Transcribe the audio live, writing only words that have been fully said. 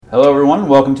Hello, everyone.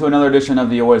 Welcome to another edition of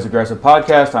the Always Aggressive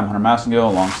podcast. I'm Hunter Massengill,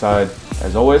 alongside,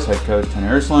 as always, head coach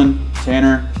Tanner Ursuline,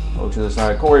 Tanner, over to the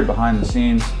side, Corey, behind the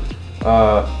scenes.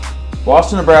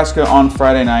 Lost to Nebraska on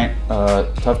Friday night.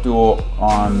 Tough duel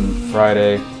on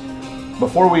Friday.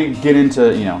 Before we get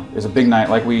into, it's a big night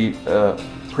like we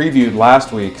previewed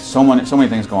last week. So many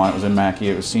things go on. It was in Mackey.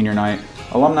 It was senior night,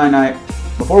 alumni night.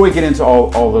 Before we get into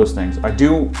all those things, I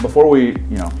don't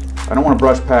want to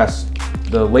brush past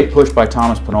the late push by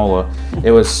Thomas Panola.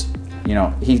 It was,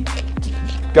 he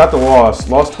got the lost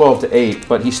 12-8,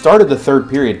 but he started the third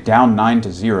period down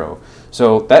 9-0.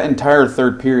 So that entire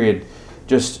third period,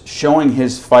 just showing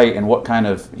his fight and what kind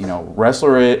of,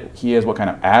 wrestler he is, what kind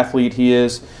of athlete he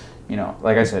is.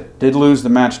 Like I said, did lose the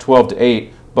match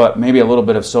 12-8, but maybe a little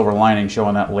bit of silver lining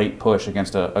showing that late push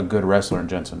against a good wrestler in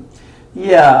Jensen.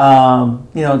 Yeah,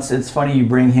 it's funny you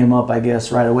bring him up, I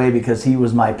guess, right away, because he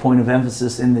was my point of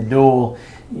emphasis in the duel.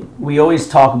 We always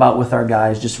talk about with our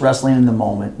guys just wrestling in the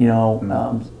moment,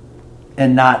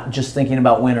 and not just thinking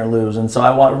about win or lose. And so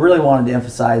I really wanted to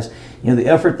emphasize, the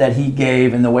effort that he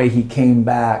gave and the way he came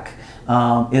back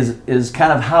is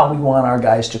kind of how we want our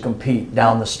guys to compete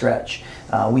down the stretch.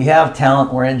 We have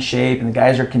talent, we're in shape, and the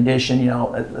guys are conditioned.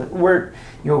 We're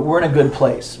in a good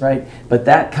place, right? But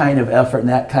that kind of effort and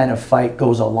that kind of fight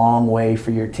goes a long way for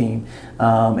your team.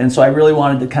 And so I really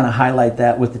wanted to kind of highlight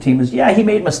that with the team. He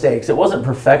made mistakes. It wasn't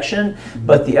perfection,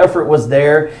 but the effort was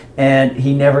there, and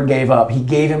he never gave up. He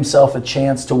gave himself a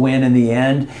chance to win in the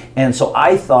end. And so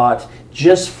I thought,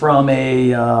 just from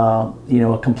a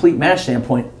complete match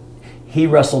standpoint, he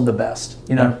wrestled the best.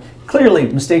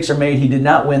 Clearly, mistakes are made. He did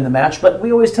not win the match, but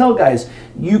we always tell guys,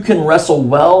 you can wrestle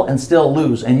well and still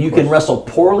lose, and you can wrestle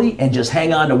poorly and just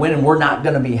hang on to win, and we're not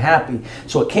going to be happy.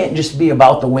 So it can't just be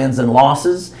about the wins and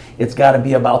losses. It's got to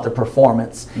be about the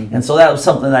performance. Mm-hmm. And so that was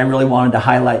something I really wanted to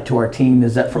highlight to our team,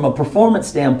 is that from a performance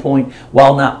standpoint,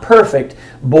 while not perfect,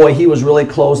 boy, he was really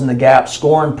closing the gap,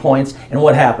 scoring points, and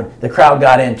what happened? The crowd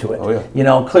got into it. Oh,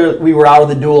 yeah. Clearly we were out of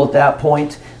the duel at that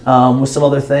point. With some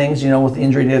other things, with the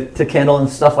injury to Kendall and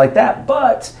stuff like that.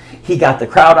 But he got the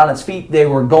crowd on its feet. They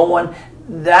were going.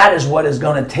 That is what is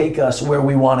going to take us where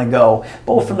we want to go,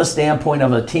 both from the standpoint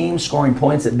of a team scoring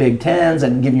points at Big Tens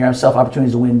and giving yourself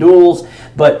opportunities to win duels,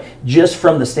 but just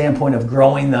from the standpoint of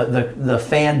growing the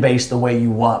fan base the way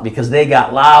you want, because they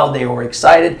got loud, they were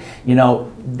excited.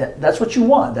 That's what you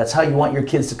want. That's how you want your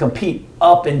kids to compete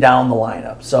up and down the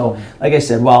lineup. So, like I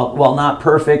said, while not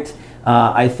perfect,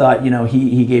 I thought,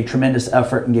 he gave tremendous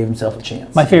effort and gave himself a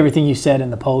chance. My favorite thing you said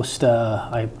in the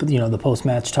the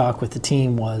post-match talk with the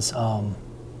team was,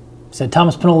 said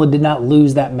Thomas Panola did not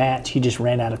lose that match. He just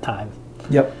ran out of time.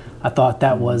 Yep. I thought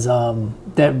that was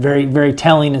that very, very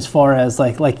telling, as far as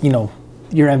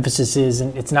your emphasis is,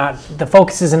 and it's not, the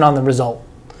focus isn't on the result.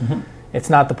 Mm-hmm. It's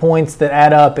not the points that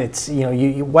add up. It's,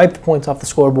 you wipe the points off the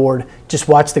scoreboard. Just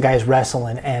watch the guys wrestle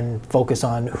and focus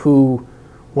on who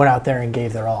went out there and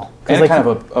gave their all. And kind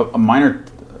of a minor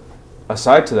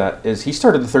aside to that is he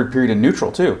started the third period in neutral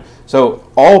too. So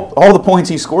all the points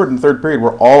he scored in the third period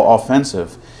were all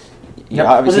offensive.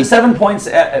 Yep. Was it 7 points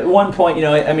at one point?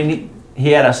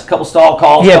 He had a couple stall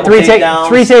calls. He had three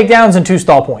takedowns and 2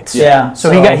 stall points. Yeah. So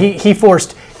he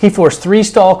forced 3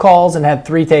 stall calls and had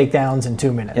 3 takedowns in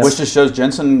 2 minutes. Which just shows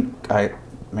Jensen.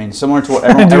 Similar to what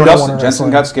everyone else. Jensen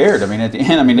got scared. At the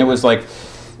end, it was like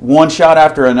one shot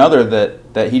after another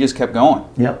that he just kept going.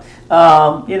 Yep.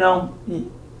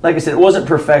 Like I said, it wasn't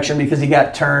perfection because he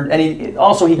got turned, and he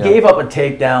gave up a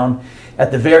takedown at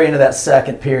the very end of that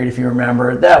second period, if you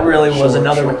remember. That really was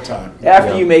another time.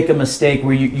 After you make a mistake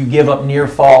where you give up near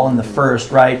fall in the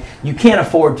first, right? You can't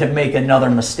afford to make another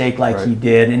mistake like he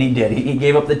did, and he did. He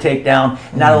gave up the takedown.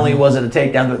 Not only was it a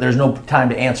takedown, but there's no time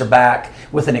to answer back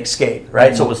with an escape,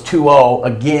 right? So it was 2-0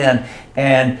 again.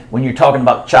 And when you're talking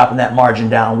about chopping that margin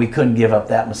down, we couldn't give up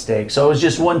that mistake. So it was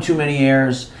just one too many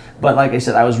errors. But like I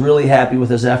said, I was really happy with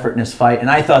his effort and his fight, and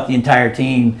I thought the entire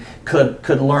team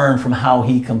could learn from how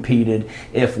he competed.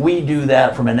 If we do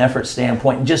that from an effort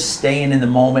standpoint and just staying in the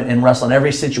moment and wrestling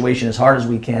every situation as hard as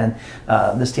we can,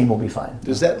 this team will be fine.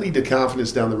 Does that lead to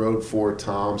confidence down the road for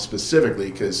Tom specifically?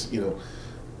 Because,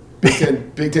 Big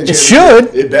Ten it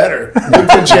should. It better. Big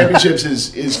Ten Championships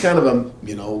is kind of a,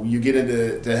 you get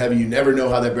into heavy, you never know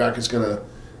how that bracket's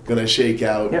gonna shake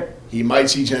out. Yep. He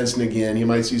might see Jensen again. He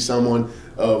might see someone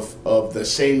of the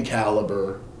same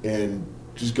caliber and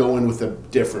just go in with a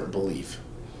different belief.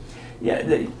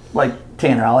 Yeah, like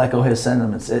Tanner, I'll echo his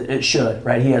sentiments. It should,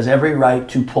 right? He has every right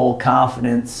to pull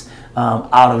confidence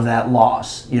out of that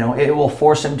loss. It will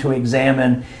force him to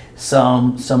examine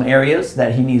some areas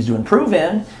that he needs to improve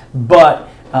in, but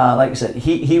like I said,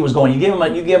 he was going. You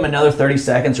give him another 30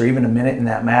 seconds or even a minute in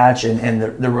that match, and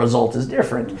the result is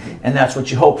different. And that's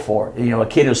what you hope for. You know, a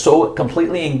kid who's so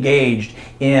completely engaged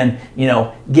in, you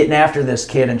know, getting after this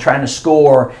kid and trying to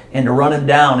score and to run him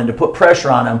down and to put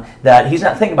pressure on him, that he's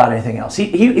not thinking about anything else.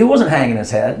 He wasn't hanging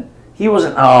his head. He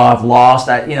wasn't, oh, I've lost.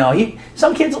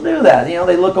 Some kids will do that. You know,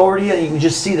 they look over to you and you can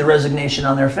just see the resignation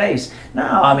on their face. No,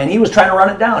 I mean, he was trying to run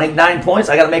it down. He had 9 points.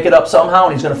 I got to make it up somehow,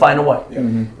 and he's going to find a way.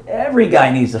 Mm-hmm. Every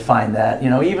guy needs to find that.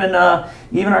 You know, even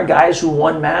our guys who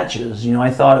won matches. You know, I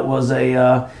thought it was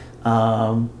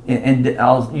and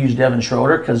I'll use Devin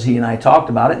Schroeder because he and I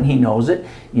talked about it, and he knows it.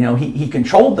 You know, he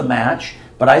controlled the match.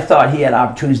 But I thought he had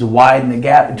opportunities to widen the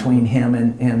gap between him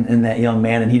and that young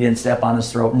man, and he didn't step on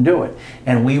his throat and do it.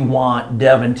 And we want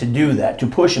Devin to do that, to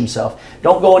push himself.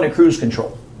 Don't go into cruise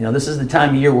control. You know, this is the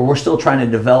time of year where we're still trying to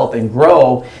develop and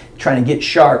grow, trying to get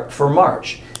sharp for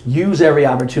March. Use every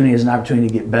opportunity as an opportunity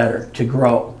to get better, to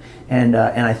grow. And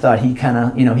I thought he kind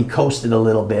of, you know, he coasted a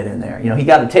little bit in there. You know, he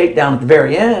got a takedown at the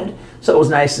very end, so it was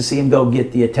nice to see him go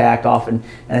get the attack off, and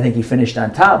I think he finished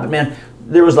on top. But, man,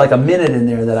 there was like a minute in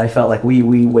there that I felt like we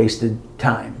wasted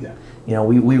time. Yeah. You know,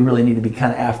 we really need to be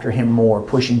kind of after him more,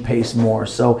 pushing pace more.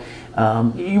 So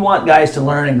you want guys to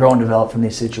learn and grow and develop from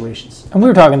these situations. And we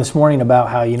were talking this morning about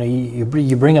how, you know,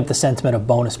 you bring up the sentiment of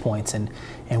bonus points, and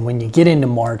when you get into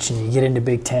March and you get into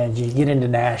Big Ten, you get into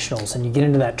nationals, and you get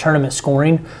into that tournament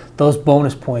scoring, those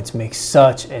bonus points make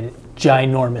such a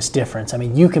ginormous difference. I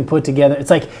mean, you can put together,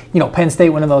 it's like, you know, Penn State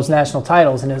winning those national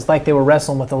titles, and it's like they were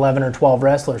wrestling with 11 or 12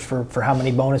 wrestlers for how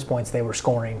many bonus points they were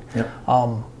scoring. Yep.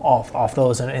 Off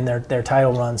those in their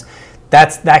title runs.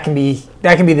 That can be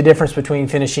the difference between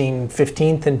finishing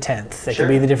 15th and 10th. It can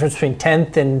be the difference between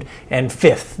 10th and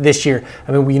 5th this year.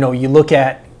 I mean, you know,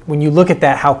 when you look at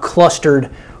that, how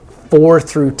clustered 4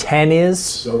 through 10 is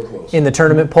so close in the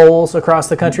tournament polls across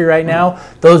the country right now.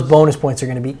 Those bonus points are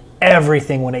going to be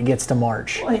everything when it gets to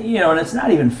March. Well, you know, and it's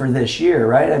not even for this year,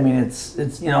 right? I mean, it's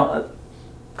you know,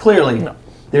 clearly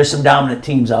there's some dominant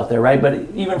teams out there, right? But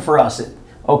even for us,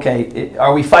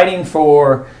 are we fighting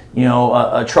for, you know,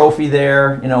 a trophy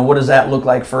there? You know, what does that look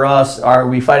like for us? Are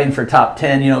we fighting for top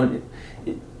 10? You know,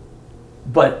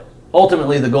 but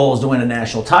ultimately the goal is to win a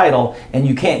national title, and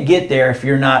you can't get there if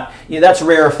you're not, you know, that's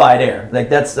rarefied air. Like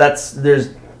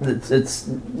it's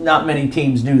not many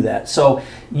teams do that. So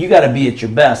you got to be at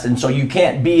your best, and so you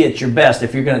can't be at your best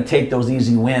if you're going to take those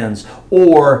easy wins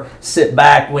or sit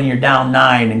back when you're down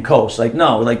 9 and coast. Like,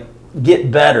 no, like,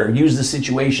 get better, use the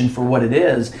situation for what it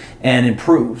is, and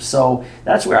improve. So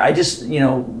that's where I just, you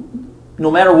know, no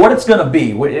matter what it's going to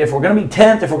be, if we're going to be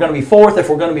 10th, if we're going to be 4th, if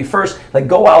we're going to be 1st, like,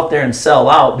 go out there and sell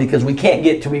out, because we can't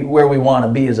get to where we want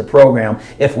to be as a program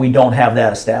if we don't have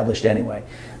that established anyway.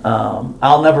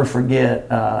 I'll never forget,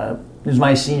 it was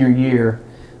my senior year,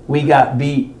 we got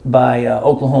beat by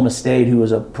Oklahoma State, who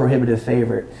was a prohibitive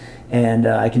favorite, and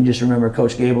I can just remember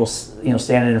Coach Gable, you know,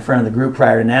 standing in front of the group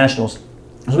prior to nationals,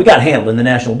 because we got handled in the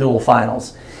national dual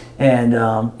finals, and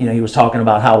you know, he was talking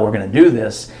about how we're going to do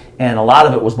this, and a lot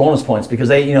of it was bonus points, because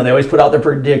they always put out their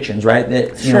predictions, right?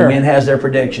 That, you know, Win has their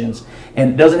predictions, and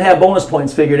it doesn't have bonus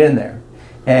points figured in there.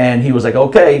 And he was like,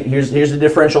 okay, here's the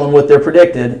differential in what they're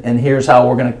predicted, and here's how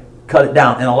we're going to cut it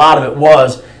down. And a lot of it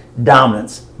was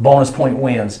dominance, bonus point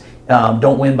wins.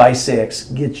 Don't win by 6.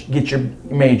 Get your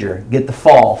major. Get the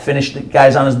fall. Finish the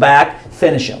guys on his back.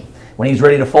 Finish him. When he's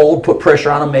ready to fold, put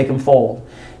pressure on him, make him fold.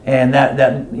 And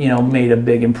that you know, made a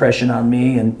big impression on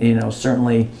me. And, you know,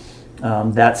 certainly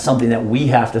that's something that we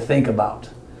have to think about.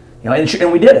 You know,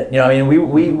 and we did it. You know, I mean,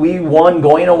 we won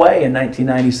going away in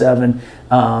 1997.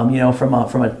 You know, from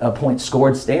a point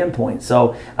scored standpoint.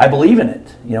 So I believe in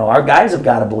it. You know, our guys have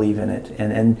got to believe in it,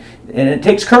 and it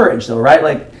takes courage, though, right?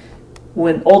 Like,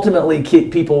 when ultimately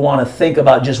people want to think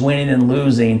about just winning and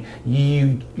losing,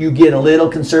 you get a little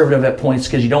conservative at points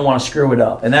because you don't want to screw it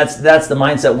up, and that's the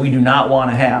mindset we do not want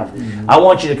to have. Mm-hmm. I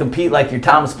want you to compete like you're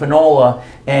Thomas Pinola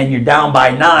and you're down by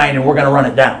 9, and we're going to run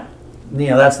it down. You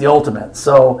know, that's the ultimate.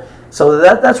 So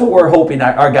that's what we're hoping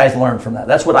our guys learn from that.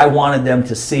 That's what I wanted them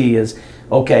to see is,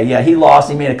 okay, yeah, he lost,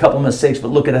 he made a couple mistakes, but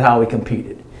look at how he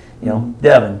competed. You know,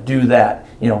 Devin, do that.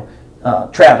 You know,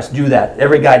 Travis, do that.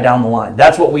 Every guy down the line.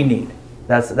 That's what we need.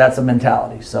 That's a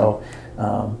mentality. So,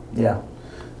 yeah.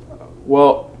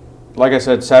 Well, like I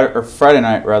said, Friday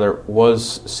night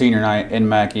was senior night in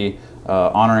Mackey,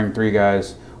 honoring 3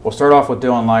 guys. We'll start off with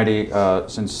Dylan Leidy,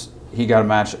 since he got a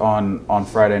match on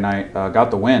Friday night,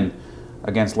 got the win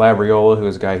against Labriola, who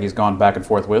is a guy he's gone back and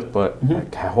forth with, but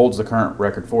holds the current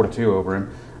record 4-2 over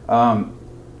him.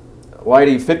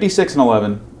 Leidy,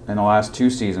 56-11 in the last 2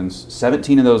 seasons.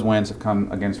 17 of those wins have come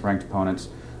against ranked opponents.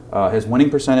 His winning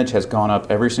percentage has gone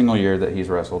up every single year that he's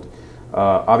wrestled.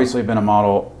 Obviously been a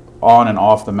model on and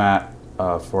off the mat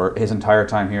for his entire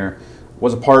time here.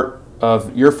 Was a part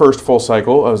of your first full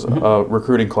cycle as a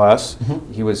recruiting class.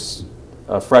 He was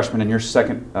a freshman in your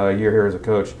second year here as a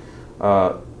coach.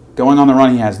 Going on the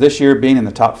run he has this year, being in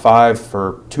the top 5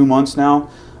 for 2 months now,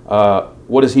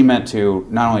 what has he meant to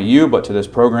not only you but to this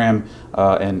program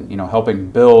and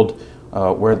helping build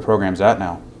where the program's at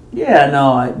now? Yeah,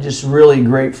 no, I'm just really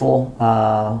grateful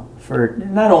for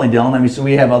not only Dylan. I mean, so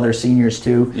we have other seniors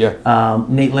too. Yeah.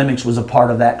 Nate Limix was a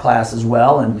part of that class as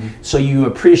well, and so you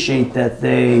appreciate that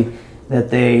they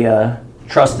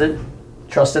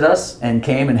trusted us and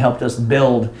came and helped us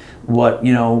build what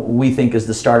we think is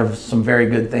the start of some very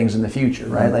good things in the future,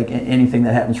 right? Like anything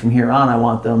that happens from here on, I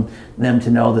want them to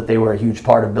know that they were a huge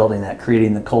part of building that,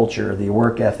 creating the culture, the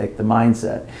work ethic, the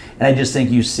mindset. And I just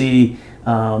think you see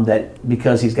that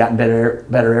because he's gotten better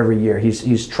every year,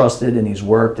 he's trusted and he's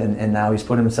worked, and now he's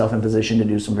put himself in position to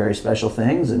do some very special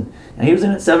things. And he was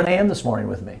in at 7 a.m. this morning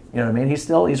with me. You know what I mean? He's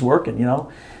working.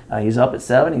 He's up at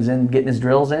 7. He's in getting his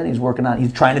drills in. He's working on.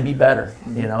 He's trying to be better.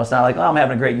 It's not like, oh, I'm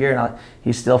having a great year. And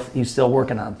he's still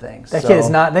working on things.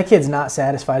 That kid's not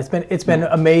satisfied. It's been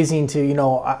amazing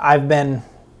to I've been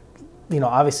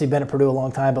obviously been at Purdue a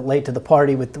long time, but late to the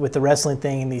party with the wrestling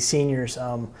thing and these seniors.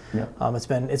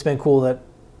 It's been cool that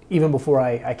even before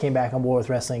I came back on board with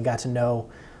wrestling, got to know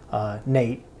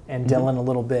Nate and Dylan a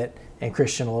little bit and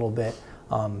Christian a little bit.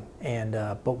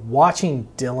 But watching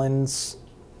Dylan's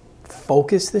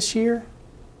focus this year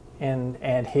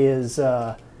and his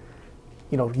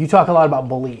you talk a lot about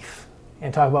belief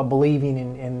and talk about believing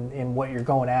in what you're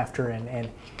going after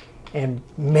and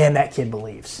man, that kid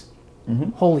believes.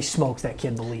 Holy smokes, that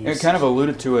kid believes. It kind of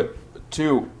alluded to it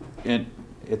too.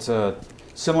 It's a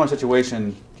similar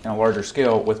situation in a larger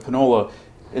scale with Panola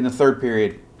in the third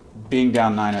period being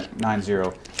down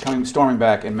 9-0, storming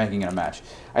back and making it a match.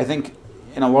 I think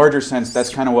in a larger sense, that's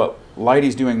kind of what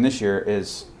Leidy's doing this year.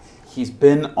 Is he's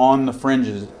been on the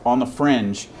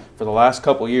fringe for the last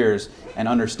couple years and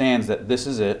understands that this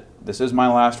is it. This is my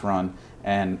last run,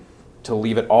 and to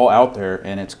leave it all out there,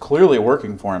 and it's clearly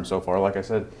working for him so far. Like I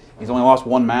said, he's only lost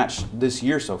 1 match this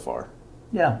year so far.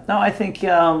 Yeah. No, I think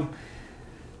you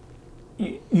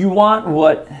want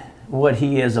what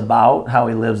he is about, how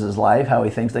he lives his life, how he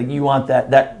thinks. Like you want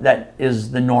that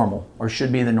is the normal, or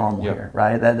should be the normal here,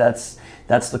 right?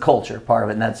 That's the culture part of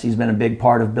it, and he's been a big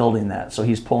part of building that. So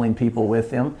he's pulling people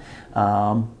with him.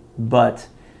 But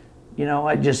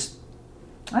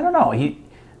I don't know. He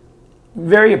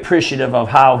very appreciative of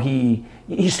how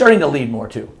he's starting to lead more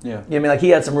too. Yeah. I mean, like he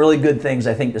had some really good things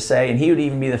I think to say, and he would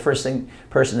even be the person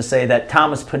to say that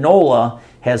Thomas Panola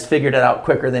has figured it out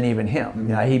quicker than even him.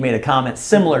 He made a comment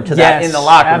similar to that in the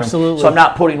locker room. Absolutely. So I'm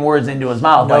not putting words into his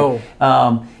mouth. No.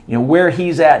 Like, where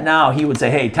he's at now, he would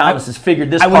say, "Hey, Thomas has figured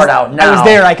this part out now. I was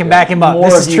there. I can back him up. More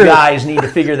this of is you true. guys need to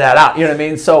figure that out." You know what I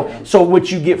mean? So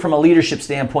what you get from a leadership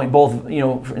standpoint, both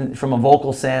from a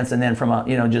vocal sense and then from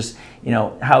a just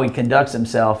how he conducts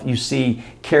himself, you see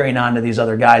carrying on to these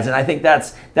other guys, and I think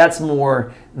that's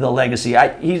more the legacy.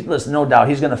 Listen, no doubt,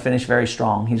 he's going to finish very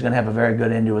strong. He's going to have a very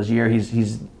good end to his year.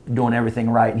 He's doing everything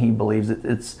right, and he believes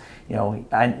it's.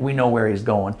 We know where he's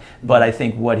going, but I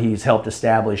think what he's helped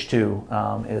establish too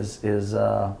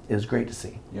is great to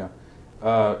see. Yeah.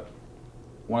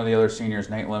 One of the other seniors,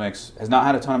 Nate Limix, has not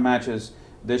had a ton of matches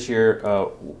this year.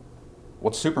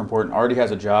 What's super important, already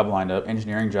has a job lined up,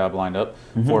 engineering job lined up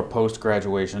for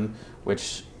post-graduation,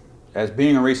 which, as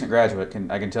being a recent graduate,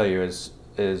 I can tell you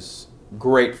is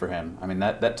great for him. I mean,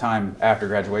 that time after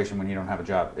graduation when you don't have a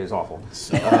job is awful.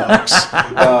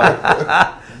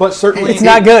 But certainly it's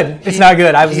not good. It's not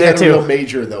good. I was there too. He had a real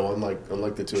major though,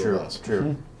 unlike the two of us.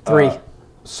 True. 3.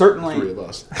 Certainly 3 of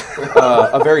us.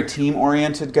 a very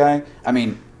team-oriented guy. I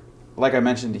mean, like I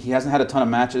mentioned, he hasn't had a ton of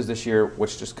matches this year,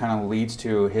 which just kind of leads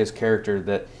to his character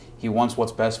that he wants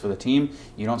what's best for the team.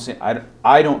 You don't see.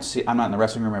 I don't see. I'm not in the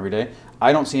wrestling room every day.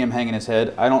 I don't see him hanging his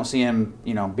head. I don't see him,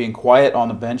 being quiet on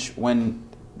the bench when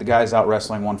the guy's out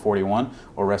wrestling 141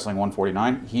 or wrestling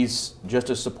 149. He's just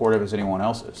as supportive as anyone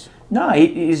else is. No,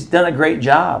 he's done a great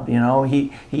job.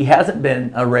 He hasn't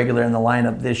been a regular in the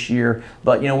lineup this year,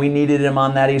 but we needed him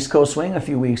on that East Coast swing a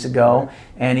few weeks ago,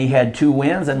 and he had 2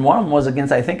 wins, and one of them was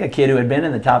against I think a kid who had been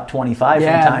in the top 25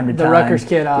 from time to time. The Rutgers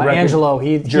kid, Angelo.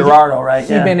 Gerardo, right?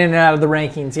 He'd been in and out of the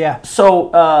rankings. Yeah.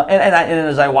 So and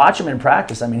as I watch him in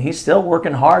practice, I mean he's still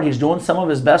working hard. He's doing some of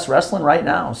his best wrestling right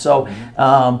now. So.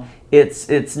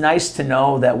 It's nice to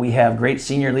know that we have great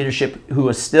senior leadership who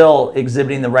is still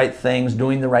exhibiting the right things,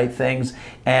 doing the right things,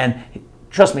 and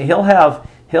trust me, he'll have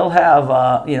he'll have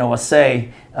a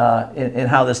say in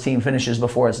how this team finishes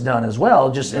before it's done as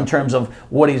well. Just in terms of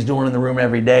what he's doing in the room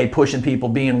every day, pushing people,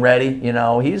 being ready.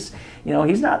 He's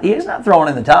not throwing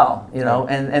in the towel.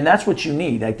 And that's what you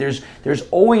need. Like there's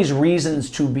always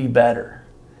reasons to be better,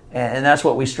 and that's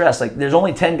what we stress. Like there's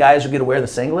only 10 guys who get to wear the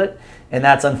singlet, and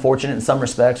that's unfortunate in some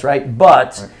respects, right?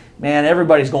 But man,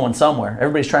 everybody's going somewhere.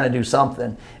 Everybody's trying to do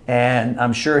something. And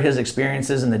I'm sure his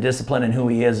experiences and the discipline and who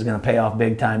he is going to pay off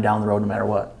big time down the road no matter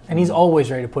what. And he's always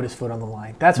ready to put his foot on the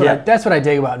line. That's what I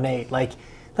dig about Nate. Like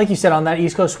you said, on that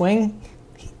East Coast swing,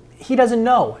 he doesn't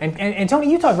know. And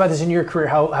Tony, you talked about this in your career,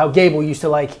 how Gable used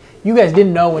to, you guys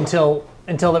didn't know until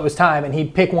it was time, and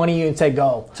he'd pick one of you and say,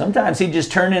 go. Sometimes he'd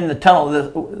just turn in the tunnel.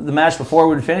 The match before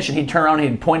we would finish, and he'd turn around and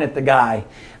he'd point at the guy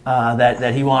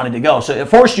that he wanted to go. So it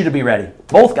forced you to be ready.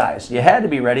 Both guys. You had to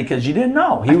be ready because you didn't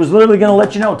know. He was literally going to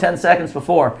let you know 10 seconds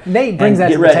before. Nate brings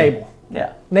that to the table.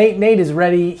 Yeah. Nate is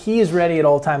ready. He is ready at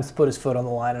all times to put his foot on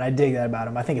the line, and I dig that about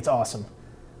him. I think it's awesome.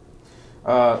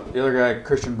 The other guy,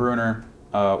 Christian Bruner,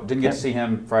 didn't get to see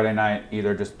him Friday night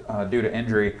either, just due to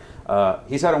injury.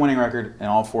 He's had a winning record in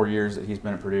all 4 years that he's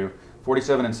been at Purdue.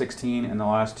 47-16 in the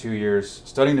last 2 years.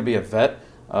 Studying to be a vet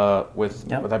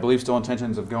with I believe still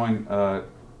intentions of going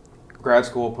grad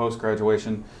school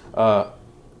post-graduation.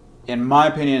 In my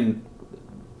opinion,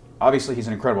 obviously he's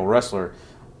an incredible wrestler.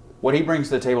 What he brings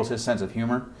to the table is his sense of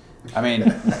humor. I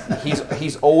mean,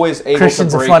 he's always able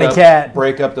Christian's to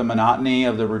break up the monotony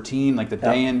of the routine, like the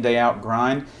day in, day out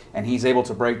grind, and he's able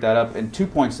to break that up. And 2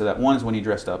 points to that. One is when he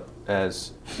dressed up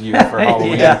as you for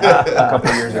Halloween a couple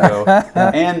of years ago.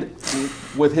 And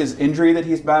with his injury that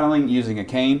he's battling, using a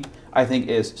cane, I think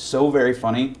is so very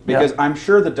funny because I'm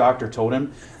sure the doctor told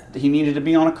him that he needed to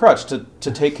be on a crutch to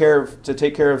take care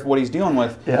of what he's dealing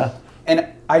with. Yeah. And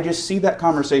I just see that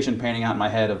conversation panning out in my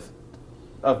head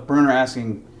of Bruner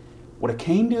asking, would a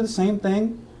cane do the same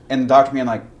thing? And the doctor being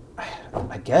like,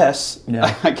 I guess.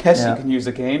 Yeah. I guess you can use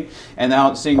a cane. And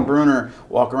now seeing Bruner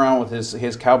walk around with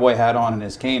his cowboy hat on and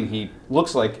his cane, he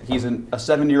looks like he's a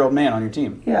 70-year-old man on your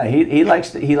team. Yeah, he likes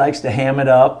to ham it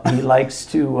up. He likes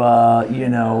to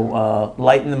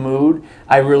lighten the mood.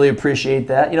 I really appreciate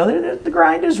that. The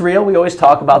grind is real. We always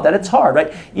talk about that. It's hard,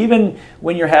 right? Even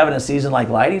when you're having a season like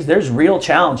Leidy's, there's real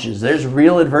challenges. There's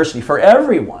real adversity for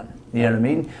everyone. You know what I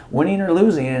mean? Winning or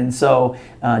losing. And so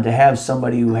to have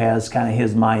somebody who has kind of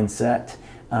his mindset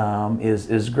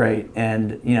is great.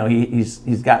 And,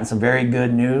 he's gotten some very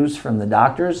good news from the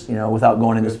doctors, without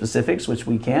going into specifics, which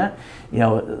we can't.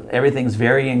 Everything's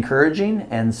very encouraging.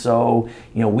 And so,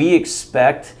 we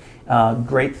expect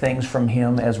great things from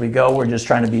him as we go. We're just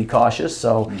trying to be cautious.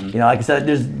 So, like I said,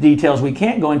 there's details we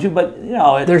can't go into, but,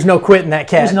 there's no quit in that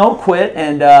cat. There's no quit,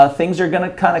 and things are going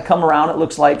to kind of come around, it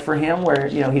looks like, for him, where,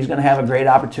 he's going to have a great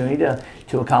opportunity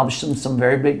to accomplish some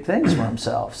very big things for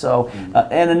himself. So,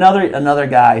 and another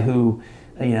guy who,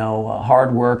 a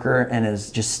hard worker and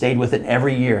has just stayed with it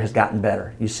every year, has gotten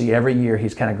better. You see every year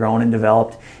he's kind of grown and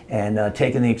developed and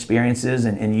taken the experiences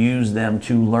and used them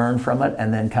to learn from it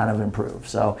and then kind of improve.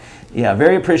 So,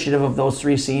 very appreciative of those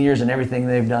 3 seniors and everything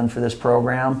they've done for this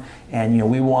program. And,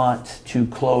 we want to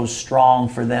close strong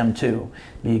for them too,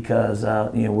 because,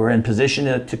 we're in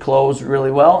position to close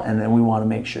really well, and then we want to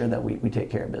make sure that we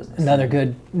take care of business. Another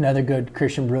good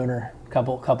Christian Bruner.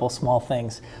 Couple small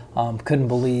things. Couldn't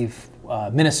believe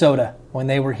Minnesota, when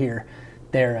they were here,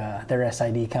 their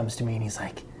SID comes to me and he's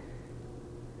like,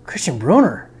 Christian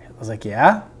Bruner. I was like,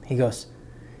 yeah. He goes,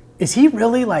 is he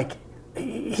really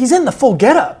he's in the full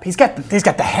getup. He's got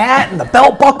the hat and the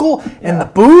belt buckle and the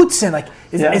boots and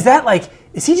is that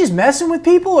is he just messing with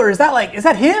people, or is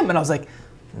that him? And I was like,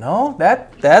 no,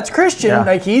 that's Christian.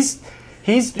 Yeah.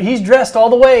 He's dressed all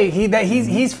the way.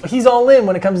 He's all in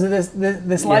when it comes to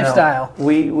this lifestyle.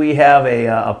 We have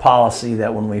a policy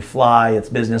that when we fly, it's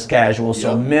business casual.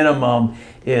 So minimum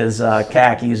is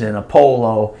khakis and a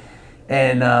polo,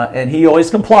 and he always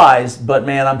complies. But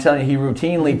man, I'm telling you, he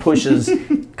routinely pushes,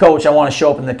 Coach, I want to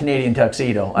show up in the Canadian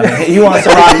tuxedo. I mean, he wants to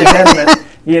rock the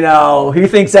denim. He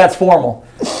thinks that's formal.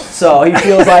 So he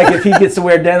feels like if he gets to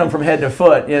wear denim from head to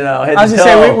foot, head to toe. I was going to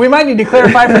say, we might need to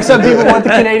clarify for some people what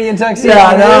the Canadian tuxedo is.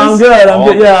 I'm good.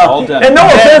 And no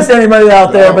offense to anybody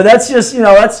out there, but that's just,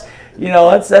 that's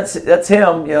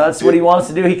him. That's what he wants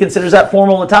to do. He considers that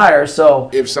formal attire.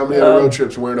 So if somebody on a road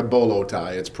trip's wearing a bolo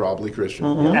tie, it's probably Christian.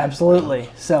 Mm-hmm.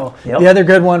 Absolutely. So the other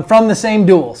good one from the same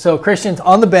duel. So Christian's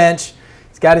on the bench.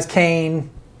 He's got his cane.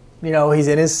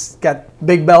 He's got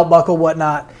big belt buckle,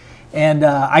 whatnot. And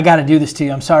I got to do this to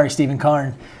you. I'm sorry, Stephen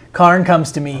Karn. Karn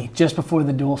comes to me just before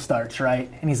the duel starts, right?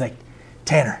 And he's like,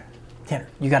 Tanner,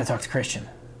 you got to talk to Christian.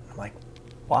 I'm like,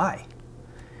 why?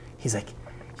 He's like,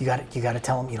 you got to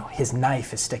tell him, his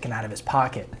knife is sticking out of his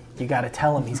pocket. You got to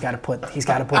tell him he's got to put that.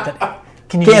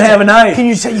 Can't have a knife. Can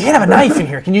you say you can't have a knife in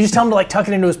here? Can you just tell him to like tuck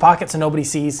it into his pocket so nobody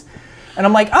sees? And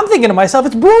I'm thinking to myself,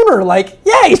 it's Bruner. Like,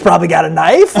 yeah, he's probably got a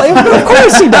knife. Like, of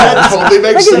course he does. That totally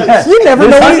makes sense. You never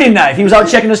know. Hunting knife. He was out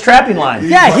checking his trapping line.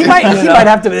 Yeah, he might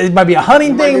have to. It might be a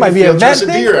hunting thing. It might be a vet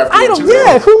thing. I don't.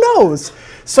 Yeah, who knows?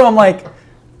 So I'm like,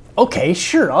 okay,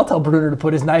 sure. I'll tell Bruner to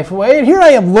put his knife away. And here I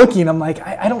am looking. I'm like,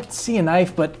 I don't see a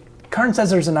knife, but Karn says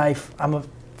there's a knife.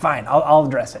 Fine. I'll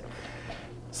address it.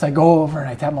 So I go over and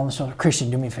I tap him on the shoulder. Christian,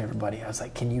 do me a favor, buddy. I was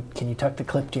like, can you tuck the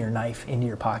clip to your knife into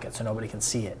your pocket so nobody can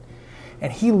see it?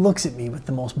 And he looks at me with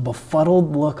the most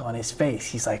befuddled look on his face.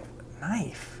 He's like,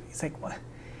 knife? He's like, what?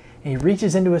 And he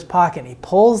reaches into his pocket and he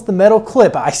pulls the metal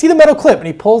clip. I see the metal clip and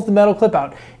he pulls the metal clip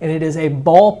out and it is a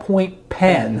ballpoint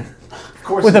pen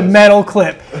with a metal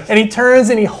clip. And he turns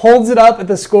and he holds it up at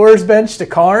the scorer's bench to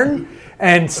Karn.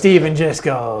 And Steven just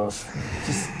goes...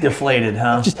 Just deflated,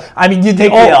 huh? You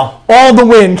take the L. All the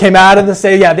wind came out of the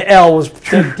state. Yeah, the L was...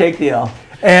 Take the L.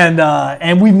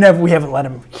 And we haven't let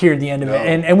him hear the end of it.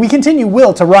 And we continue,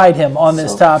 Will, to ride him on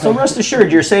this topic. So rest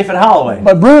assured, you're safe at Holloway.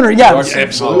 But Bruner, yeah.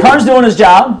 Absolutely. Karn's doing his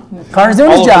job. Karn's doing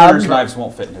his job. Bruner's knives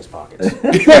won't fit in his pockets.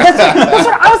 That's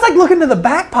what, I was like looking to the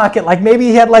back pocket, like maybe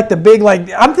he had like the big, like,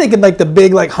 I'm thinking like the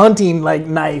big like hunting like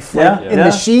knife in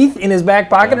the sheath in his back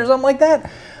pocket or something like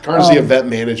that. Karn's the event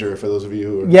manager, for those of you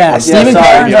who are... Yeah, Steven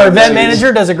Karn's our event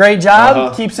manager, does a great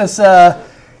job, keeps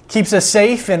us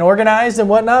safe and organized and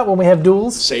whatnot when we have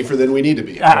duels. Safer than we need to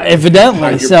be.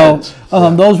 Evidently. So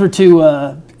those were two,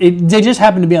 they just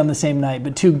happened to be on the same night,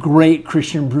 but two great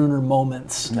Christian Bruner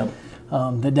moments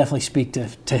that definitely speak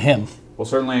to him. Well,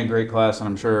 certainly a great class, and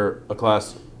I'm sure a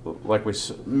class, like we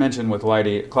mentioned with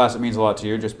Lighty, a class that means a lot to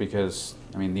you just because...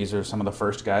 these are some of the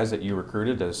first guys that you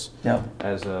recruited as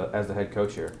the head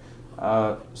coach here.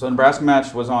 So the Nebraska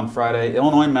match was on Friday.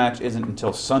 Illinois match isn't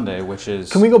until Sunday, which is...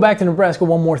 Can we go back to Nebraska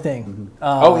one more thing?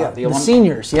 Mm-hmm. The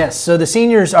seniors, yes. So the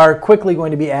seniors are quickly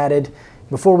going to be added,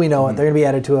 before we know it, they're going to be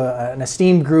added to an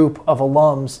esteemed group of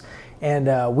alums.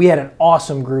 And we had an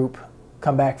awesome group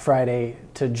come back Friday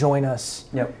to join us.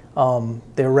 Yep.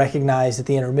 They were recognized at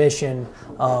the intermission.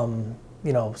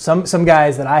 Some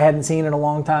guys that I hadn't seen in a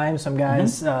long time. Some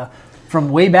guys from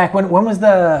way back when was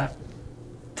the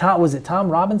Tom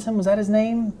Robinson? Was that his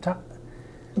name?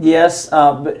 Yes.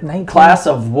 But class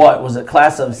of what? Was it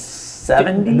class of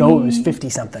 70? No, it was 50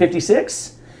 something.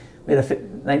 56? We had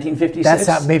 1956. That's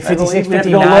not maybe 56,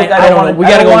 59. I don't know. We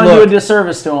got to go do a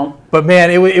disservice to him. But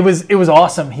man, it was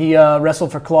awesome. He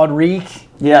wrestled for Claude Reek.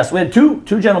 Yes, we had two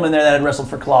gentlemen there that had wrestled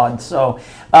for Claude. So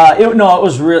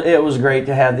it was great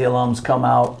to have the alums come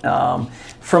out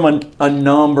from a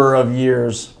number of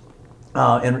years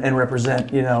and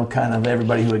represent kind of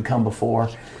everybody who had come before.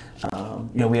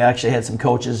 We actually had some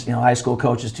coaches, high school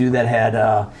coaches too, that had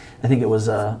I think it was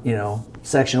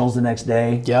sectionals the next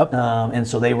day. Yep. And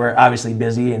so they were obviously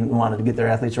busy and wanted to get their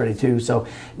athletes ready too. So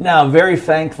now I'm very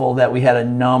thankful that we had a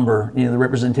number. The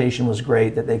representation was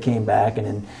great that they came back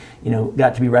and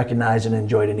got to be recognized and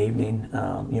enjoyed an evening,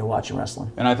 watching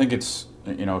wrestling. And I think it's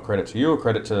a credit to you, a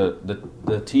credit to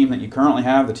the team that you currently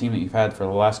have, the team that you've had for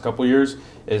the last couple of years,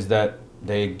 is that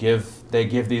they give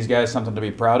these guys something to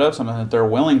be proud of, something that they're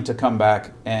willing to come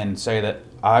back and say that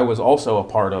I was also a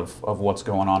part of what's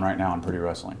going on right now in Purdue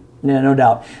wrestling. Yeah, no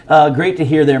doubt. Great to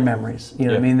hear their memories.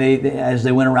 They as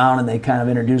they went around and they kind of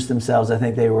introduced themselves, I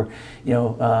think they were,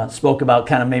 spoke about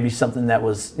kind of maybe something that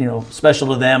was, special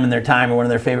to them in their time or one of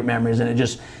their favorite memories. And it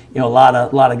just, a lot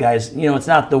of guys, it's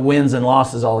not the wins and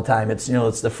losses all the time. It's,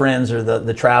 it's the friends or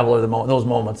the travel or those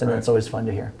moments, and it's always fun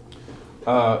to hear.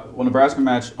 Nebraska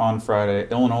match on Friday,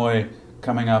 Illinois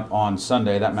coming up on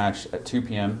Sunday. That match at 2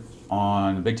 p.m.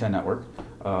 on the Big Ten Network.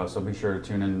 So be sure to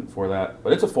tune in for that.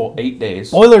 But it's a full 8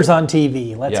 days. Oilers on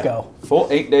TV. Let's go. Full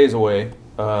 8 days away.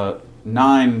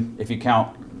 9 if you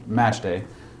count match day.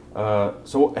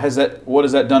 So what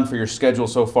has that done for your schedule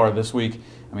so far this week?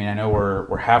 I know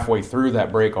we're halfway through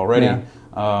that break already.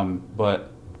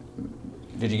 But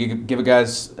did you give a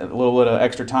guys a little bit of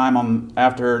extra time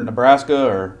after Nebraska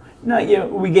or? No,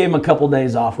 we gave them a couple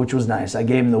days off, which was nice. I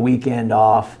gave them the weekend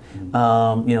off,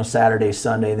 Saturday,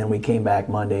 Sunday, and then we came back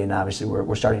Monday, and obviously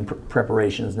we're starting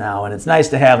preparations now, and it's nice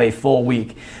to have a full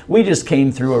week. We just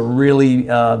came through a really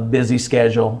busy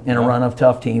schedule in a run of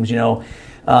tough teams,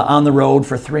 on the road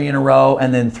for 3 in a row,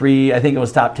 and then 3, I think it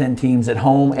was top 10 teams at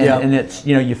home, and it's,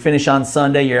 you finish on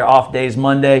Sunday, your off days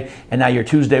Monday, and now you're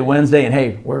Tuesday, Wednesday, and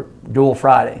hey, we're dual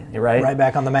Friday, right? Right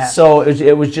back on the mat. So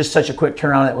it was just such a quick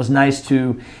turnaround. It was nice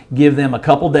to give them a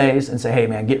couple days and say, hey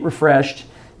man, get refreshed,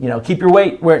 keep your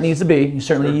weight where it needs to be.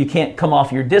 You can't come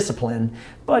off your discipline,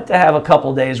 but to have a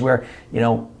couple days where,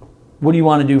 what do you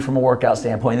want to do from a workout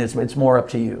standpoint? It's more up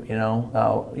to you.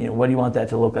 What do you want that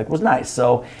to look like? It was nice.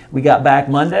 So we got back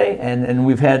Monday, and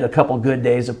we've had a couple good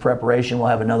days of preparation. We'll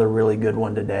have another really good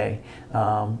one today,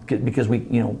 because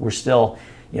we're still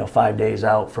 5 days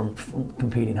out from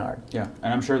competing hard. Yeah,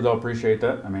 and I'm sure they'll appreciate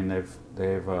that. I mean,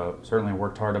 they've certainly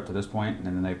worked hard up to this point, and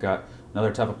then they've got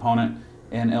another tough opponent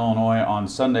in Illinois on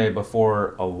Sunday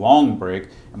before a long break,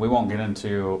 and we won't get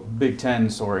into Big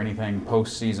Tens or anything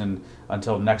postseason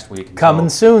until next week. Coming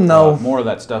soon, though. More of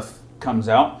that stuff comes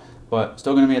out, but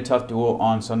still going to be a tough duel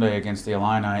on Sunday against the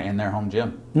Illini in their home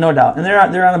gym. No doubt, and they're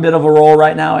on a bit of a roll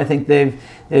right now. I think they've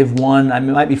won. I mean,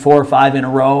 it might be 4 or 5 in a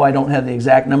row. I don't have the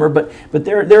exact number, but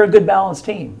they're a good balanced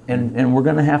team, and we're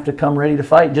going to have to come ready to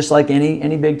fight, just like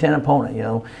any Big Ten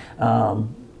opponent.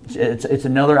 It's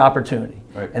another opportunity.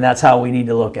 Right. And that's how we need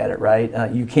to look at it,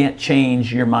 right? You can't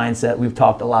change your mindset. We've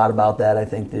talked a lot about that, I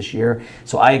think, this year.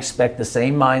 So I expect the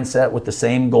same mindset with the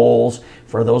same goals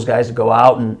for those guys to go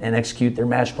out and execute their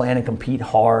match plan and compete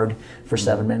hard for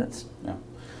 7 minutes. Yeah.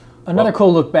 Another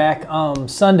cool look back.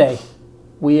 Sunday,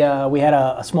 we had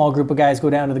a small group of guys go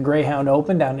down to the Greyhound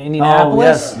Open down in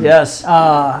Indianapolis. Oh, yes.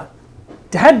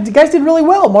 The guys did really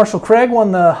well. Marshall Craig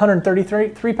won the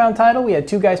 133-pound title. We had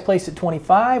 2 guys placed at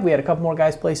 25. We had a couple more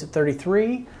guys placed at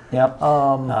 33. Yep.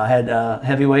 Had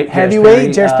heavyweight.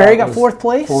 Jarris Perry got 4th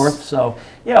place. 4th. So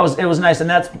yeah, it was nice, and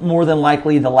that's more than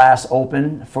likely the last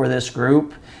Open for this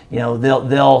group.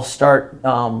 They'll start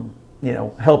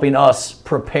helping us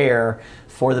prepare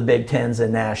for the Big Tens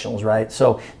and Nationals, right?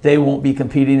 So they won't be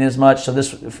competing as much. So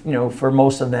this, for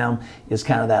most of them, is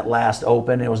kind of that last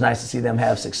Open. It was nice to see them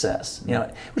have success,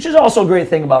 which is also a great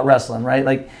thing about wrestling, right?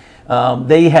 Like,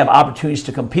 they have opportunities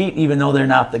to compete even though they're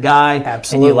not the guy.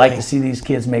 Absolutely. And you like to see these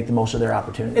kids make the most of their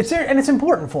opportunities. It's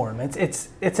important for them.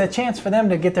 It's a chance for them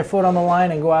to get their foot on the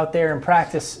line and go out there and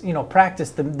practice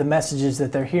the messages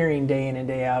that they're hearing day in and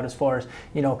day out. As far as,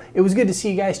 it was good to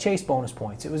see guys chase bonus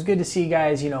points. It was good to see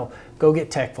guys, go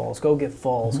get tech falls, go get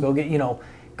falls, go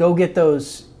get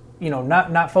those,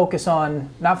 not focus on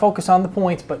the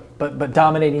points, but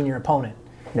dominating your opponent.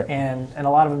 Yep. And a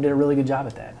lot of them did a really good job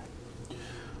at that.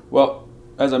 Well,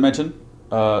 as I mentioned,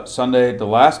 Sunday, the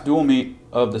last dual meet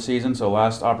of the season, so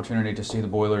last opportunity to see the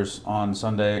Boilers on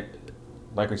Sunday.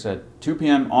 Like we said, 2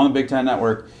 p.m. on the Big Ten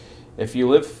Network. If you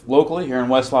live locally here in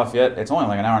West Lafayette, it's only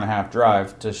like an hour-and-a-half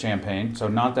drive to Champaign, so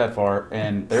not that far.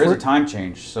 And there is a time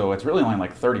change, so it's really only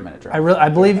like 30-minute drive. I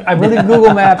believe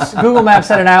Google Maps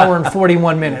had an hour and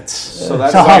 41 minutes. So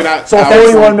that's So a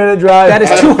 41-minute drive. That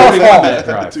is too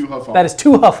Huff Hall. That is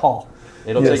too Huff Hall.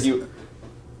 It'll take you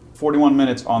 41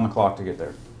 minutes on the clock to get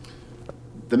there.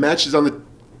 The match is on the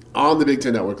Big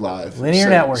Ten Network Live. Linear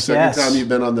network, Second time you've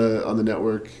been on the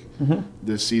network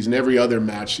this season. Every other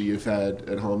match that you've had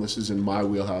at home, this is in my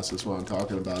wheelhouse. That's why I'm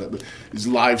talking about it. But it's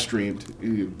live streamed.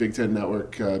 Big Ten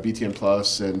Network, BTN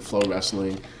Plus, and Flow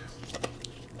Wrestling.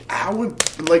 I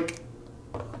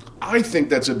think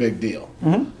that's a big deal.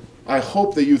 I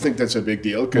hope that you think that's a big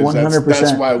deal because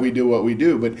that's why we do what we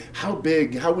do. But how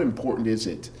important is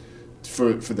it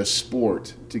for the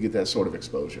sport to get that sort of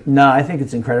exposure? No, I think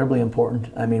it's incredibly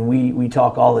important. I mean, we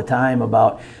talk all the time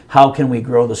about how can we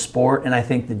grow the sport, and I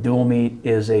think the dual meet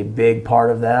is a big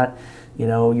part of that.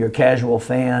 Your casual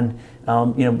fan,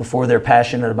 before they're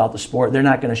passionate about the sport, they're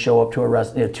not going to show up to a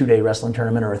 2-day wrestling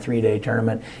tournament or a 3-day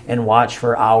tournament and watch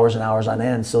for hours and hours on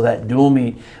end. So that dual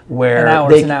meet where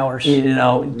and hours.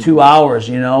 2 hours,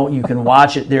 you can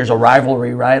watch it. There's a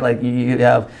rivalry, right? Like you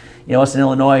have us in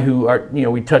Illinois who are,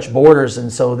 we touch borders,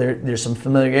 and so there's some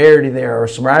familiarity there or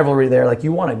some rivalry there. Like,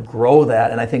 you want to grow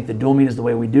that, and I think the dual meet is the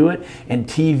way we do it, and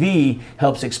TV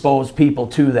helps expose people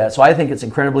to that. So I think it's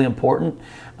incredibly important.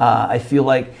 I feel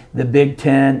like the Big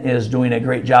Ten is doing a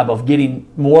great job of getting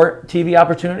more TV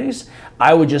opportunities.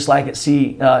 I would just like to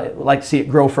see it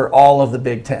grow for all of the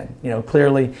Big Ten.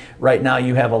 Clearly right now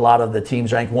you have a lot of the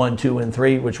teams ranked 1, 2, and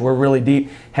 3, which we're really deep,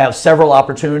 have several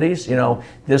opportunities.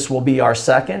 This will be our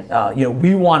second.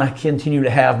 We want to continue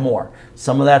to have more.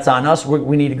 Some of that's on us.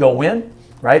 We need to go win.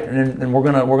 Right, and we're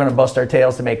gonna bust our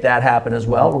tails to make that happen as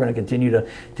well. We're gonna continue to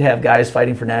have guys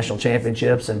fighting for national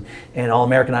championships and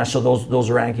All-American honors. So those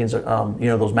rankings,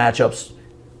 those matchups,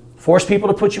 force people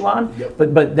to put you on. Yep.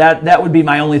 But that would be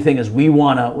my only thing is I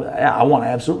want to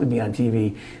absolutely be on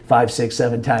TV 5, 6,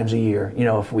 7 times a year,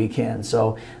 if we can.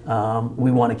 So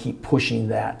we want to keep pushing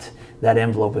that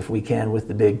envelope if we can with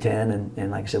the Big Ten,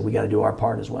 and like I said, we got to do our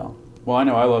part as well. Well, I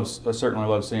know I certainly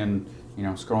love seeing,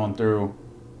 scrolling through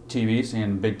TV,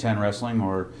 seeing Big Ten wrestling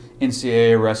or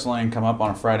NCAA wrestling come up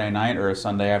on a Friday night or a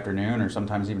Sunday afternoon or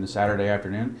sometimes even a Saturday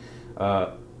afternoon.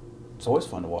 It's always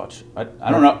fun to watch. I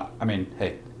don't know. I mean,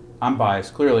 hey, I'm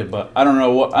biased clearly, but I don't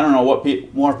know what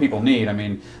more people need. I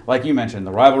mean, like you mentioned,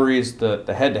 the rivalries,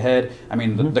 the head-to-head. I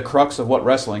mean, the crux of what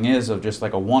wrestling is, of just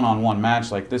like a one-on-one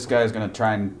match. Like, this guy's going to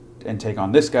try and take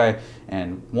on this guy,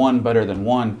 and one better than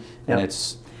one, and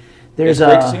it's great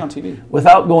to see on TV.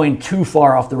 Without going too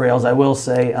far off the rails, I will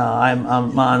say I'm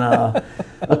on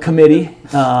a committee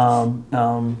that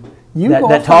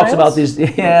talks about these.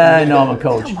 Yeah, I know, I'm a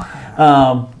coach.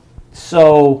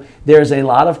 So there's a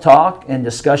lot of talk and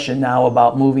discussion now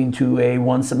about moving to a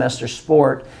one-semester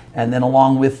sport, and then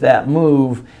along with that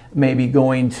move, maybe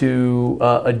going to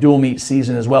a dual meet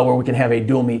season as well, where we can have a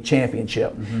dual meet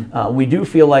championship. We do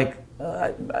feel like,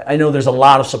 I know there's a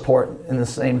lot of support in the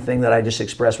same thing that I just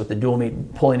expressed with the dual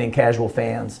meet, pulling in casual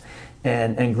fans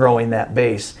and growing that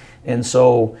base. And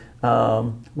so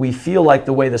we feel like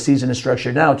the way the season is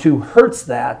structured now too hurts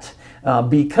that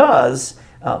because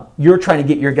you're trying to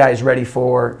get your guys ready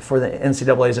for the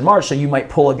NCAAs in March, so you might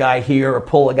pull a guy here or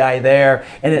pull a guy there,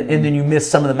 and then you miss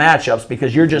some of the matchups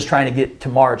because you're just trying to get to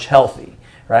March healthy,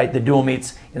 right? The dual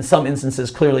meets in some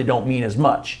instances clearly don't mean as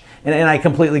much. And I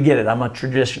completely get it. I'm a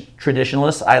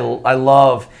traditionalist. I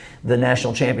love the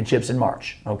national championships in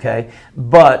March, okay?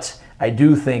 But I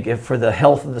do think if for the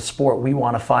health of the sport, we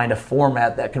want to find a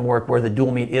format that can work where the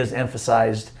dual meet is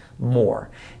emphasized more.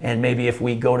 And maybe if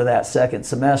we go to that second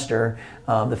semester,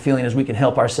 the feeling is we can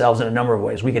help ourselves in a number of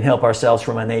ways. We can help ourselves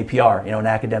from an APR, an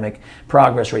academic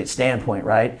progress rate standpoint,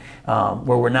 right?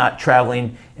 Where we're not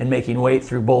traveling and making weight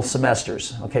through both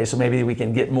semesters. Okay, so maybe we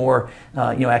can get more,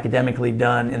 academically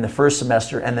done in the first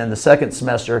semester, and then the second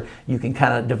semester you can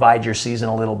kind of divide your season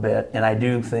a little bit. And I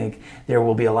do think there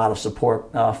will be a lot of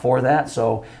support for that.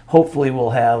 So hopefully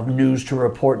we'll have news to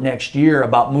report next year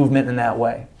about movement in that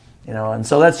way. And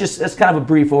so that's kind of a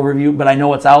brief overview, but I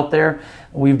know it's out there.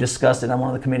 We've discussed it on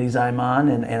one of the committees I'm on,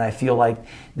 and I feel like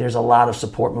there's a lot of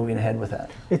support moving ahead with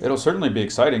that. It'll certainly be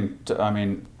exciting.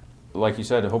 Like you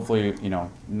said, hopefully,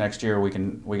 next year we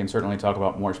can certainly talk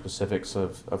about more specifics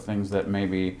of things that may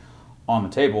be on the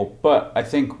table. But I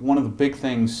think one of the big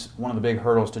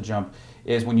hurdles to jump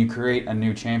is when you create a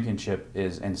new championship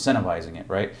is incentivizing it,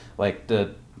 right? Like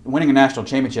winning a national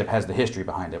championship has the history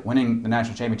behind it. Winning the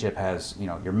national championship has,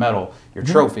 your medal, your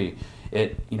trophy,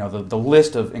 the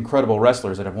list of incredible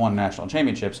wrestlers that have won national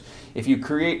championships. If you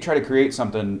try to create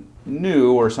something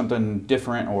new or something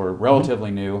different or relatively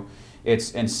new,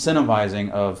 it's incentivizing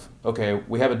of, okay,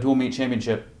 we have a dual meet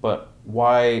championship, but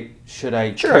why should I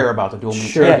care about the dual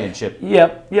meet championship?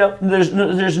 Yep.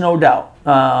 There's no doubt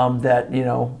that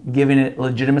giving it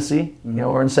legitimacy,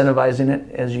 or incentivizing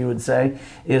it, as you would say,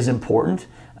 is important.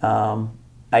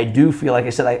 I do feel, like I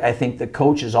said, I think the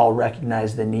coaches all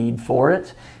recognize the need for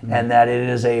it, and that it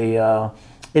is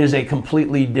a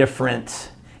completely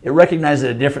different. It recognizes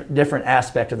a different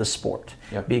aspect of the sport,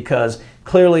 because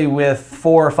clearly with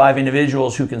 4 or 5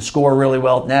 individuals who can score really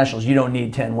well at nationals, you don't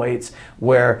need 10 weights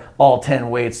where all 10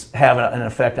 weights have an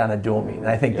effect on a dual meet. And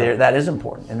I think that is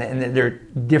important, and they're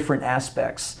different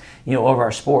aspects, of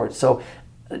our sport. So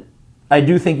I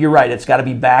do think you're right. It's got to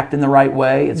be backed in the right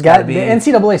way. It's got to be the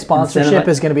NCAA sponsorship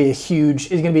is going to be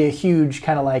a huge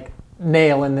kind of like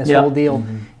nail in this whole deal,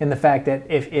 in the fact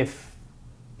that if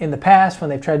in the past when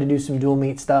they've tried to do some dual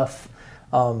meet stuff,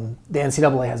 the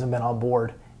NCAA hasn't been on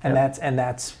board, and that's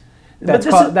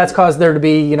caused there to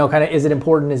be kind of, is it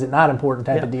important, is it not important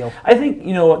type of deal. I think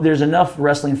there's enough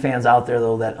wrestling fans out there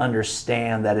though that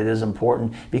understand that it is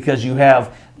important, because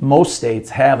most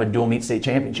states have a dual meet state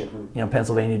championship.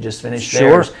 Pennsylvania just finished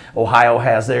theirs. Ohio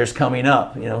has theirs coming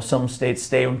up. Some states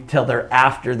stay until they're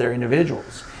after their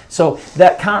individuals. So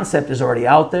that concept is already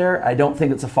out there. I don't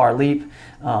think it's a far leap.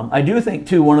 I do think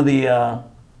too, one of the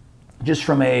just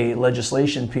from a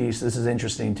legislation piece, this is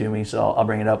interesting to me, so I'll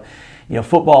bring it up.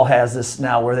 Football has this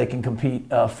now where they can compete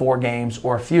 4 games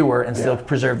or fewer and still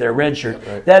preserve their red shirt.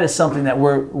 Right. That is something that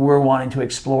we're wanting to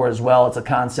explore as well. It's a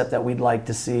concept that we'd like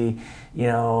to see,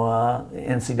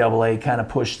 NCAA kind of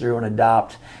push through and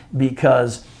adopt,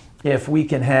 because if we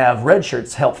can have red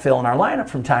shirts help fill in our lineup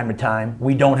from time to time,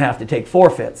 we don't have to take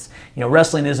forfeits.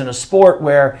 Wrestling isn't a sport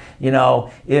where,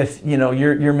 if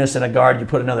you're missing a guard, you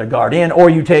put another guard in, or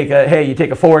you take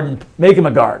a forward and make him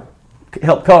a guard,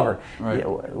 help cover. Right.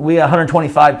 We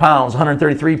 125 pounds,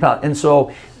 133 pounds, and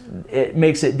so it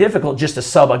makes it difficult just to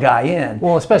sub a guy in.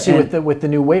 Well, especially with the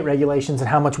new weight regulations and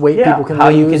how much weight people can how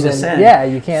lose. You can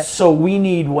descend. You can't. So we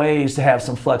need ways to have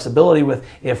some flexibility with,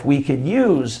 if we could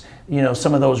use,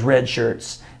 some of those red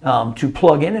shirts to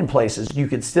plug in places. You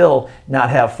could still not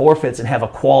have forfeits and have a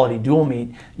quality dual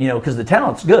meet, because the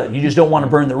talent's good. You just don't want to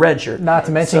burn the red shirt. Not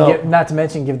to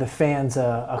mention, give the fans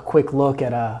a quick look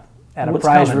at a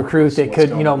prize recruit that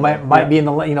could, might be in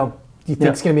the, you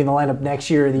think it's going to be in the lineup next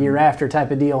year or the year after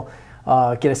type of deal.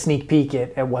 Get a sneak peek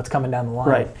at what's coming down the line.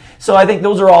 Right. So I think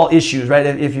those are all issues, right?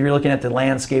 If you're looking at the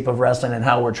landscape of wrestling and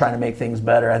how we're trying to make things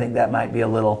better, I think that might be a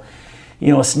little,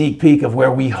 a sneak peek of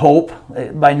where we hope.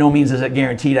 By no means is it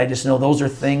guaranteed. I just know those are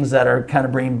things that are kind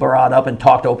of being brought up and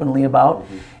talked openly about.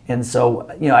 Mm-hmm. And so,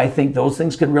 I think those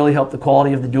things could really help the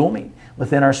quality of the dual meet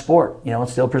within our sport.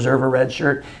 Still preserve a red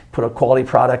shirt, put a quality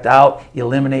product out,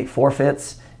 eliminate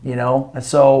forfeits. And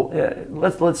so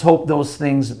let's hope those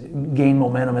things gain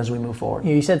momentum as we move forward.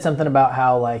 You said something about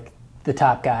how like the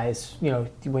top guys,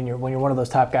 when you're one of those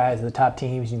top guys, the top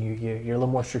teams, and you're a little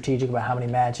more strategic about how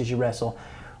many matches you wrestle.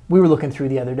 We were looking through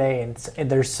the other day,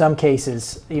 and there's some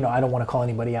cases, I don't want to call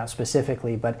anybody out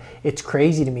specifically, but it's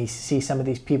crazy to me to see some of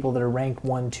these people that are ranked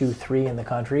 1, 2, 3 in the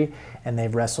country, and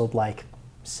they've wrestled like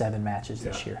 7 matches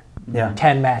this year. Yeah.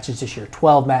 10 matches this year,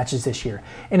 12 matches this year.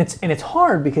 And it's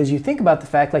hard because you think about the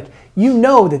fact, like,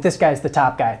 that this guy's the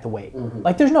top guy at the weight. Mm-hmm.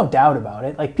 Like, there's no doubt about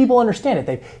it. Like, people understand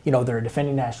it. They're a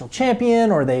defending national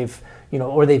champion, or they've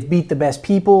beat the best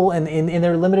people in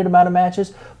their limited amount of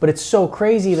matches. But it's so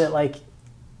crazy that, like,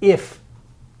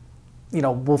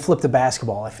 we'll flip to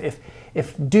basketball.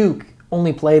 If Duke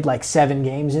only played like 7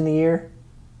 games in the year,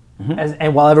 mm-hmm.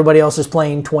 and while everybody else is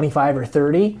playing 25 or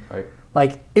 30, right.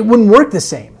 Like, it wouldn't work the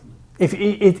same.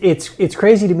 It's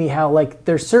crazy to me how, like,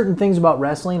 there's certain things about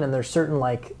wrestling, and there's certain,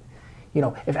 like,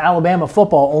 if Alabama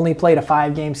football only played a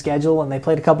 5-game schedule and they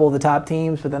played a couple of the top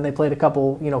teams, but then they played a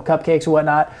couple, cupcakes or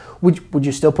whatnot, would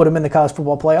you still put them in the college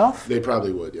football playoff? They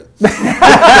probably would, yeah.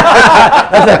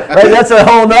 That's a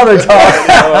whole nother talk.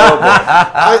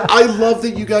 I love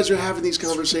that you guys are having these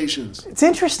conversations. It's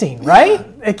interesting, right?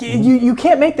 Yeah. Like, you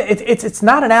can't make that. It's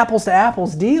not an apples to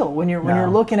apples deal when you're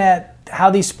looking at how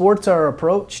these sports are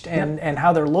approached and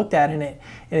how they're looked at, and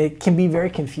it can be very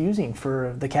confusing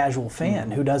for the casual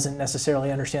fan who doesn't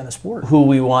necessarily understand the sport. Who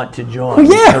we want to join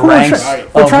the ranks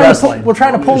of wrestling. We're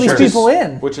trying to pull these people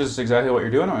in. Which is exactly what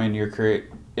you're doing. I mean,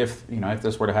 if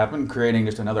this were to happen, creating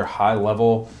just another high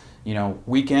level,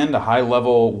 weekend, a high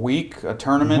level week, a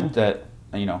tournament that,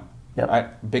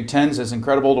 Big Ten's is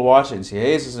incredible to watch.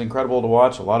 NCAA's is incredible to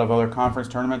watch. A lot of other conference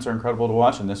tournaments are incredible to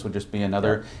watch, and this would just be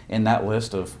another in that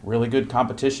list of really good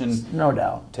competition. No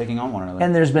doubt. Taking on one another.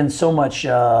 And there's been so much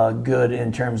good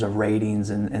in terms of ratings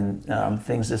and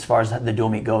things as far as the dual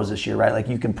meet goes this year, right? Like,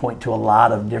 you can point to a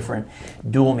lot of different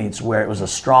dual meets where it was a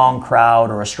strong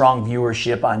crowd or a strong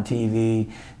viewership on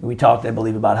TV. We talked, I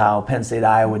believe, about how Penn State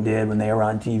Iowa did when they were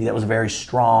on TV. That was a very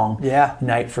strong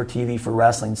night for TV for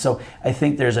wrestling. So I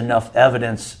think there's enough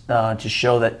evidence to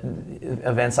show that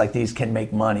events like these can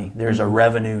make money. There's a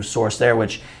revenue source there,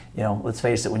 which, let's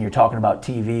face it, when you're talking about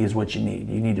TV is what you need.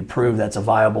 You need to prove that's a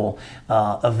viable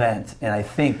event. And I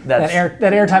think that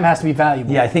airtime has to be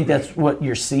valuable. Yeah, I think that's what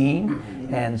you're seeing.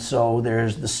 And so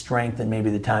there's the strength and maybe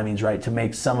the timing's right to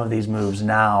make some of these moves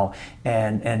now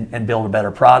and build a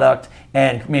better product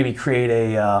and maybe create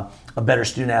a better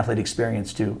student-athlete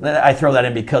experience too. I throw that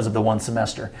in because of the one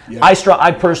semester. Yeah.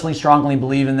 I personally strongly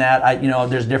believe in that.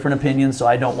 There's different opinions, so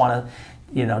I don't want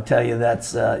to tell you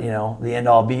that's the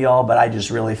end-all be-all, but I just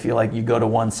really feel like you go to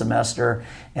one semester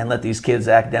and let these kids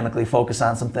academically focus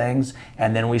on some things,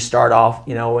 and then we start off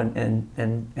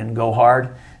and go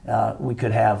hard. We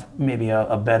could have maybe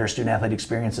a better student-athlete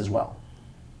experience as well.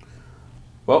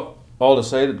 Well, all to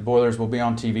say that the Boilers will be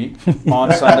on TV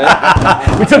on Sunday.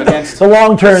 We took the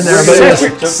long turn there.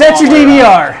 Set your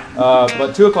DVR.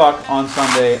 But 2 o'clock on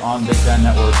Sunday on Big Ten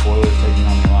Network, Boilers taking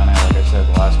on the Illini. Like I said,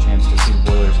 the last chance to see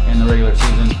the Boilers in the regular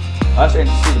season. Last chance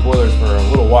to see the Boilers for a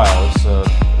little while. It's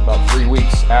about 3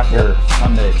 weeks after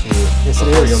Sunday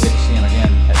before you'll get to see them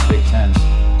again at Big Ten.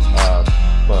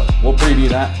 But we'll preview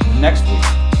that next week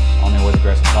on the Always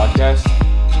Aggressive podcast.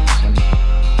 And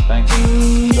thanks,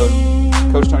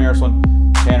 Coach Tony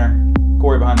Ursuline, Tanner,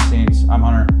 Corey behind the scenes. I'm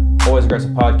Hunter. Always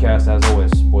Aggressive podcast. As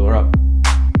always, Boiler up.